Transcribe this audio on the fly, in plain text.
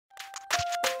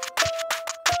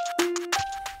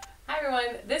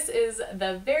everyone, this is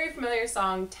the very familiar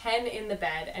song 10 in the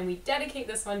Bed, and we dedicate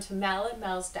this one to Mel at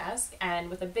Mel's Desk, and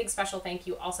with a big special thank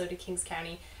you also to Kings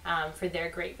County for their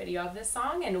great video of this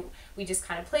song, and we just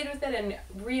kind of played with it and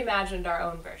reimagined our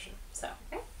own version. So,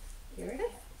 okay, here it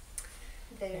is.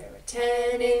 There were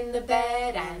 10 in the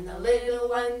bed, and the little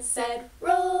one said,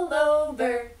 roll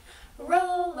over,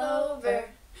 roll over.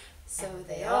 So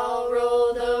they all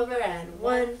rolled over, and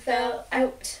one fell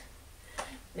out.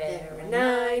 There were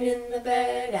 9 in the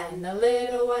bed, and the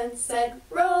little one said,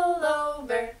 roll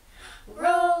over,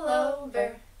 roll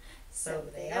over. So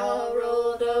they all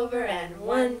rolled over, and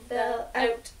one fell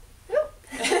out.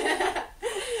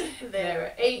 There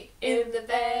were 8 in the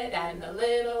bed, and the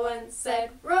little one said,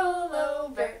 roll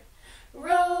over,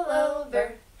 roll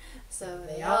over. So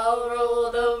they all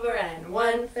rolled over, and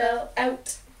one fell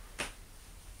out.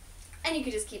 And you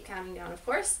could just keep counting down, of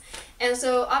course. And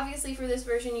so obviously for this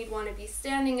version you'd want to be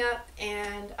standing up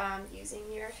and using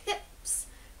your hips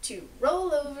to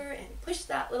roll over and push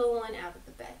that little one out of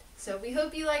the bed. So we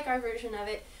hope you like our version of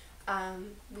it.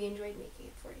 We enjoyed making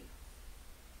it for you.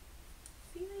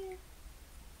 See you later.